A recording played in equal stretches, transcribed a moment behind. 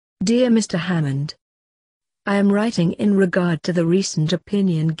Dear Mr. Hammond, I am writing in regard to the recent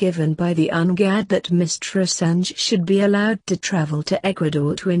opinion given by the UNGAD that Mr. Assange should be allowed to travel to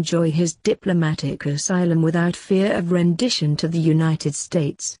Ecuador to enjoy his diplomatic asylum without fear of rendition to the United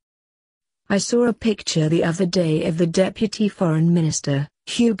States. I saw a picture the other day of the Deputy Foreign Minister,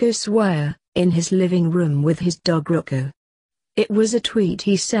 Hugo Swire, in his living room with his dog Rocco. It was a tweet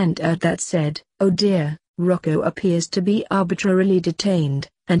he sent out that said, "Oh dear, Rocco appears to be arbitrarily detained,"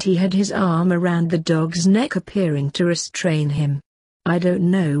 and he had his arm around the dog's neck appearing to restrain him. I don't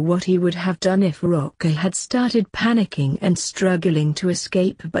know what he would have done if Rocco had started panicking and struggling to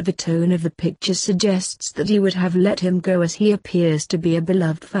escape, but the tone of the picture suggests that he would have let him go, as he appears to be a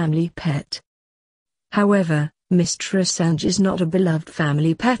beloved family pet. However, Mr. Assange is not a beloved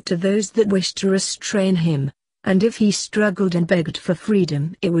family pet to those that wish to restrain him, and if he struggled and begged for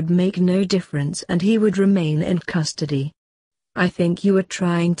freedom it would make no difference and he would remain in custody. I think you are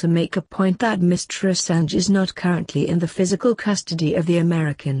trying to make a point that Mr. Assange is not currently in the physical custody of the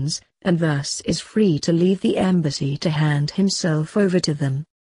Americans, and thus is free to leave the embassy to hand himself over to them.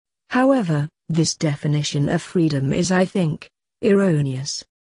 However, this definition of freedom is, I think, erroneous.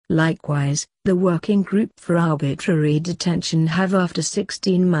 Likewise, the Working Group for Arbitrary Detention have after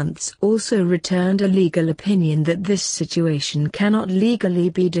 16 months also returned a legal opinion that this situation cannot legally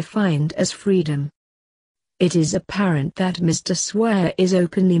be defined as freedom. It is apparent that Mr. Swire is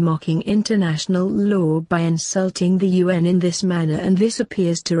openly mocking international law by insulting the UN in this manner, and this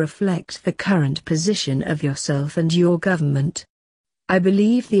appears to reflect the current position of yourself and your government. I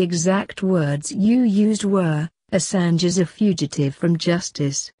believe the exact words you used were, "Assange is a fugitive from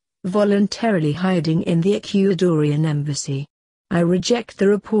justice, voluntarily hiding in the Ecuadorian embassy. I reject the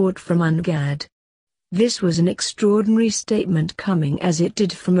report from UNGAD." This was an extraordinary statement, coming as it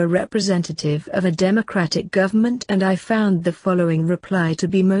did from a representative of a democratic government, and I found the following reply to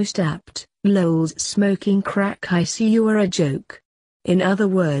be most apt: "Lols, smoking crack, I see you are a joke." In other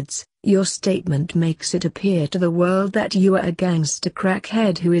words, your statement makes it appear to the world that you are a gangster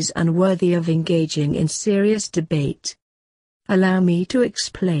crackhead who is unworthy of engaging in serious debate. Allow me to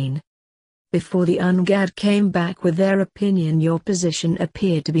explain. Before the UNGAD came back with their opinion, your position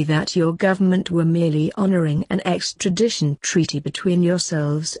appeared to be that your government were merely honoring an extradition treaty between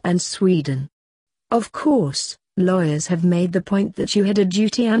yourselves and Sweden. Of course, lawyers have made the point that you had a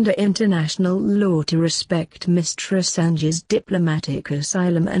duty under international law to respect Mr. Assange's diplomatic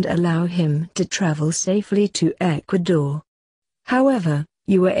asylum and allow him to travel safely to Ecuador. However,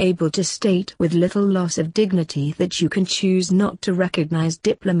 you were able to state with little loss of dignity that you can choose not to recognize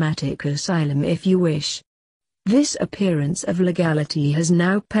diplomatic asylum if you wish. This appearance of legality has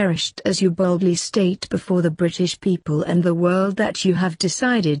now perished, as you boldly state before the British people and the world that you have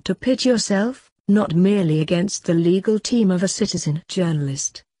decided to pit yourself, not merely against the legal team of a citizen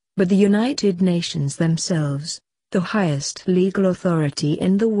journalist, but the United Nations themselves, the highest legal authority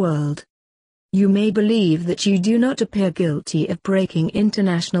in the world. You may believe that you do not appear guilty of breaking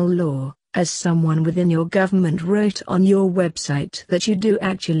international law, as someone within your government wrote on your website that you do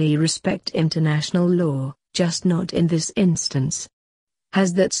actually respect international law, just not in this instance.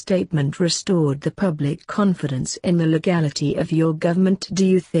 Has that statement restored the public confidence in the legality of your government, do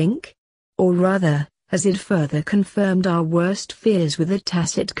you think? Or rather, has it further confirmed our worst fears with a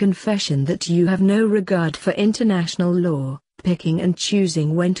tacit confession that you have no regard for international law, picking and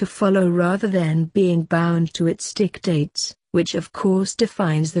choosing when to follow rather than being bound to its dictates, which of course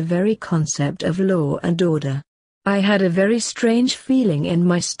defines the very concept of law and order? I had a very strange feeling in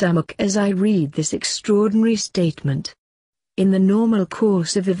my stomach as I read this extraordinary statement. In the normal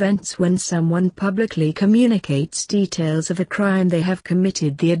course of events, when someone publicly communicates details of a crime they have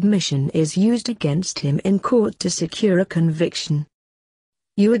committed, the admission is used against him in court to secure a conviction.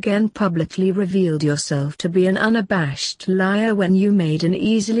 You again publicly revealed yourself to be an unabashed liar when you made an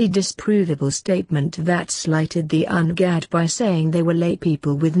easily disprovable statement that slighted the UNGAD by saying they were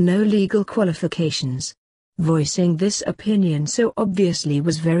laypeople with no legal qualifications. Voicing this opinion so obviously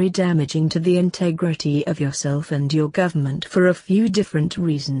was very damaging to the integrity of yourself and your government for a few different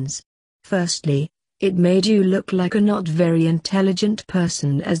reasons. Firstly, it made you look like a not very intelligent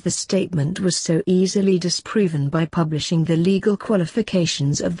person, as the statement was so easily disproven by publishing the legal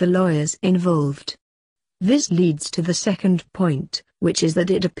qualifications of the lawyers involved. This leads to the second point, which is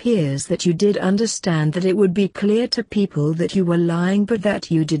that it appears that you did understand that it would be clear to people that you were lying, but that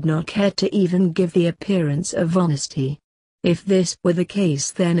you did not care to even give the appearance of honesty. If this were the case,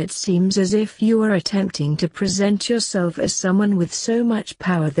 then it seems as if you are attempting to present yourself as someone with so much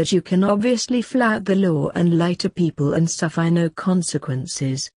power that you can obviously flout the law and lie to people and suffer no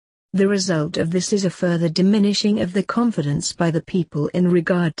consequences. The result of this is a further diminishing of the confidence by the people in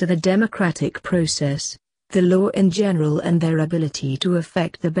regard to the democratic process, the law in general, and their ability to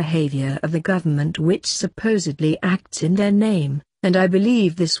affect the behavior of the government which supposedly acts in their name, and I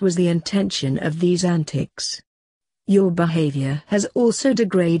believe this was the intention of these antics. Your behavior has also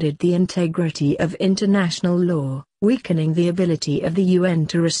degraded the integrity of international law, weakening the ability of the UN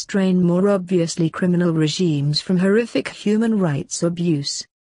to restrain more obviously criminal regimes from horrific human rights abuse.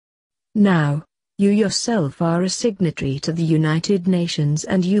 Now, you yourself are a signatory to the United Nations,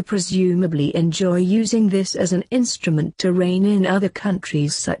 and you presumably enjoy using this as an instrument to rein in other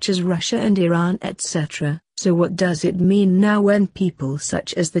countries such as Russia and Iran, etc. So what does it mean now when people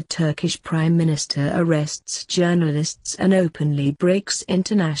such as the Turkish Prime Minister arrests journalists and openly breaks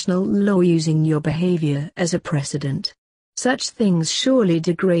international law using your behavior as a precedent? Such things surely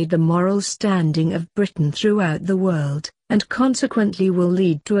degrade the moral standing of Britain throughout the world, and consequently will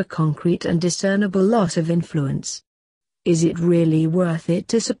lead to a concrete and discernible loss of influence. Is it really worth it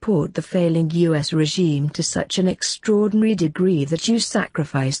to support the failing US regime to such an extraordinary degree that you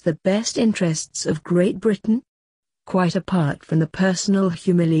sacrifice the best interests of Great Britain? Quite apart from the personal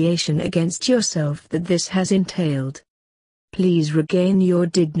humiliation against yourself that this has entailed, please regain your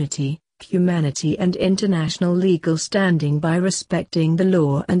dignity, humanity and international legal standing by respecting the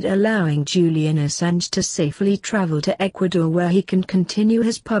law and allowing Julian Assange to safely travel to Ecuador, where he can continue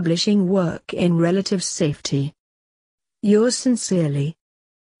his publishing work in relative safety. Yours sincerely,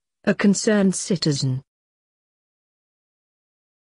 a concerned citizen.